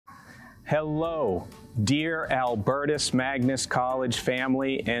Hello, dear Albertus Magnus College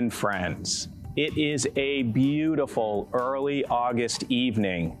family and friends. It is a beautiful early August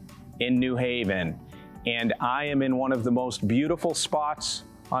evening in New Haven, and I am in one of the most beautiful spots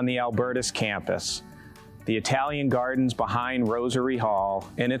on the Albertus campus, the Italian Gardens behind Rosary Hall,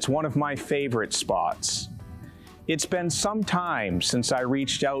 and it's one of my favorite spots. It's been some time since I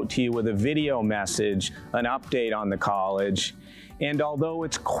reached out to you with a video message, an update on the college, and although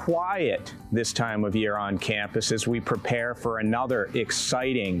it's quiet this time of year on campus as we prepare for another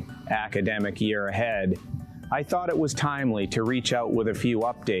exciting academic year ahead, I thought it was timely to reach out with a few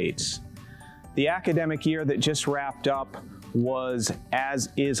updates. The academic year that just wrapped up was, as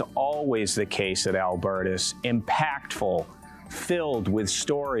is always the case at Albertus, impactful, filled with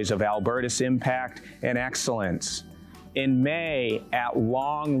stories of Albertus impact and excellence. In May, at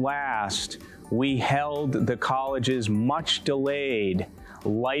long last, we held the college's much delayed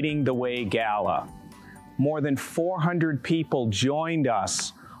Lighting the Way Gala. More than 400 people joined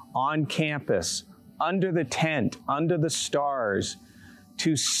us on campus, under the tent, under the stars,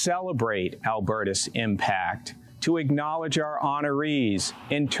 to celebrate Albertus impact, to acknowledge our honorees,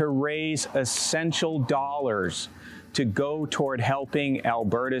 and to raise essential dollars to go toward helping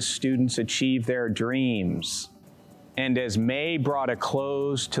Albertus students achieve their dreams. And as May brought a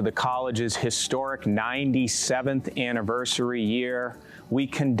close to the college's historic 97th anniversary year, we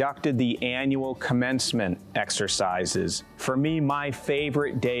conducted the annual commencement exercises. For me, my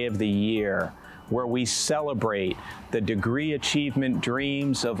favorite day of the year, where we celebrate the degree achievement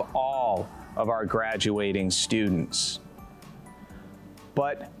dreams of all of our graduating students.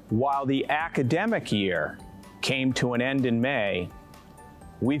 But while the academic year came to an end in May,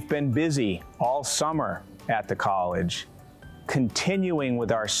 we've been busy all summer at the college, continuing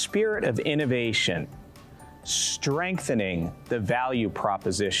with our spirit of innovation, strengthening the value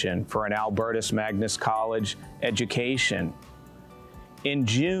proposition for an Albertus Magnus College education. In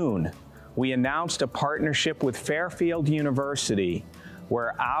June, we announced a partnership with Fairfield University,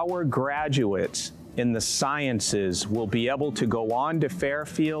 where our graduates in the sciences will be able to go on to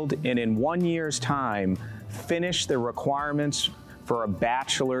Fairfield and in 1 year's time finish the requirements for a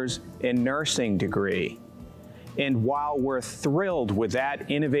bachelor's in nursing degree. And while we're thrilled with that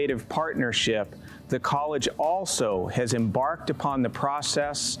innovative partnership, the college also has embarked upon the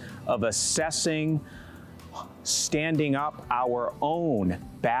process of assessing, standing up our own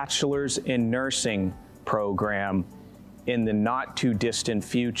bachelor's in nursing program in the not too distant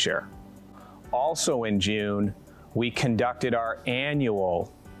future. Also in June, we conducted our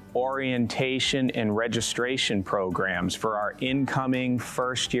annual orientation and registration programs for our incoming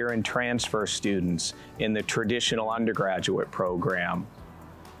first year and transfer students in the traditional undergraduate program.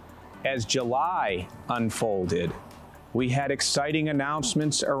 As July unfolded, we had exciting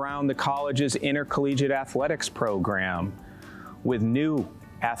announcements around the college's intercollegiate athletics program, with new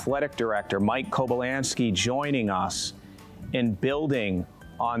athletic director Mike Kobolansky joining us in building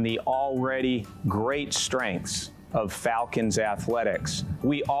on the already great strengths of Falcons athletics.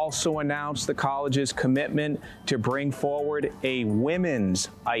 We also announced the college's commitment to bring forward a women's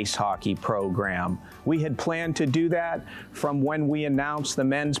ice hockey program. We had planned to do that from when we announced the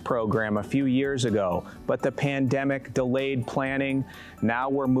men's program a few years ago, but the pandemic delayed planning. Now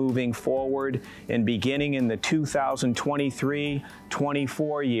we're moving forward, and beginning in the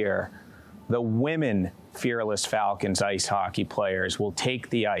 2023-24 year, the women Fearless Falcons ice hockey players will take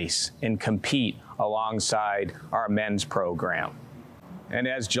the ice and compete alongside our men's program. And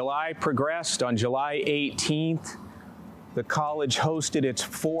as July progressed, on July 18th, the college hosted its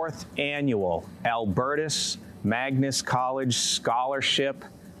 4th annual Albertus Magnus College Scholarship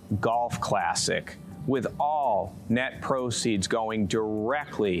Golf Classic, with all net proceeds going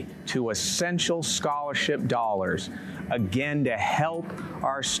directly to essential scholarship dollars, again to help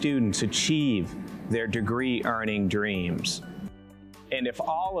our students achieve their degree-earning dreams. And if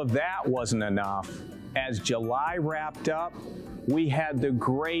all of that wasn't enough, as July wrapped up, we had the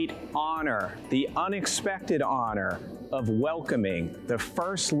great honor, the unexpected honor, of welcoming the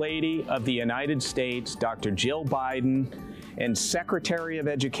First Lady of the United States, Dr. Jill Biden, and Secretary of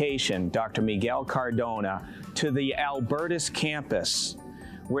Education, Dr. Miguel Cardona, to the Albertus campus,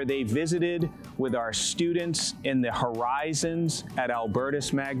 where they visited with our students in the Horizons at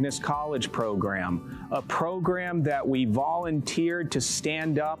Albertus Magnus College program, a program that we volunteered to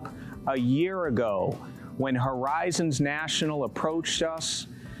stand up a year ago when Horizons National approached us,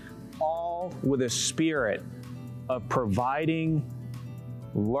 all with a spirit of providing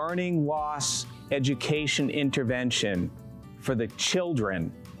learning loss education intervention for the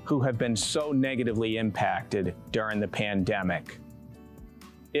children who have been so negatively impacted during the pandemic.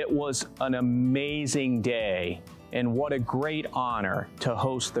 It was an amazing day, and what a great honor to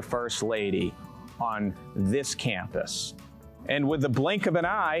host the First Lady on this campus. And with the blink of an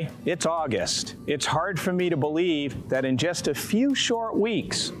eye, it's August. It's hard for me to believe that in just a few short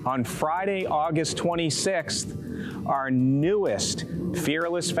weeks, on Friday, August 26th, our newest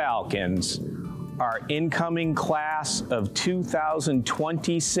Fearless Falcons, our incoming class of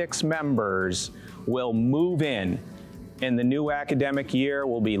 2026 members, will move in, and the new academic year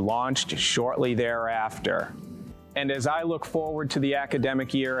will be launched shortly thereafter. And as I look forward to the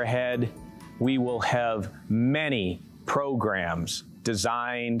academic year ahead, we will have many programs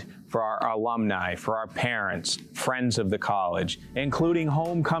designed for our alumni, for our parents, friends of the college, including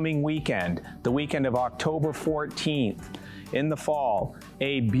Homecoming Weekend, the weekend of October 14th in the fall,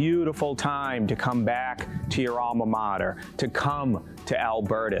 a beautiful time to come back to your alma mater, to come to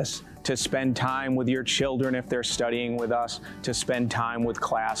Albertus, to spend time with your children if they're studying with us, to spend time with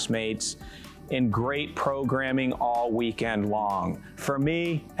classmates, and great programming all weekend long. For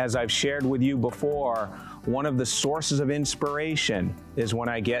me, as I've shared with you before, one of the sources of inspiration is when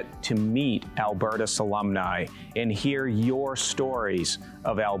I get to meet Albertus alumni and hear your stories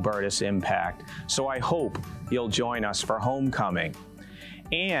of Albertus impact. So I hope you'll join us for Homecoming.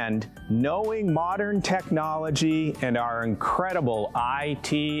 And knowing modern technology and our incredible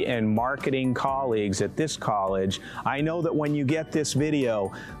IT and marketing colleagues at this college, I know that when you get this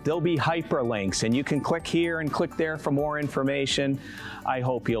video, there'll be hyperlinks and you can click here and click there for more information. I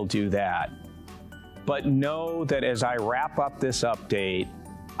hope you'll do that. But know that as I wrap up this update,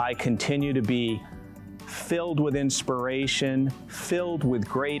 I continue to be filled with inspiration, filled with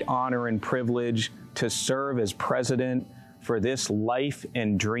great honor and privilege to serve as president for this life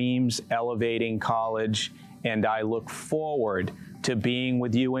and dreams elevating college, and I look forward to being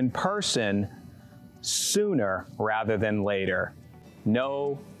with you in person sooner rather than later.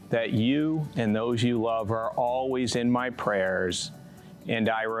 Know that you and those you love are always in my prayers, and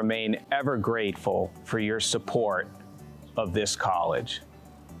I remain ever grateful for your support of this college.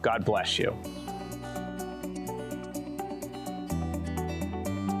 God bless you.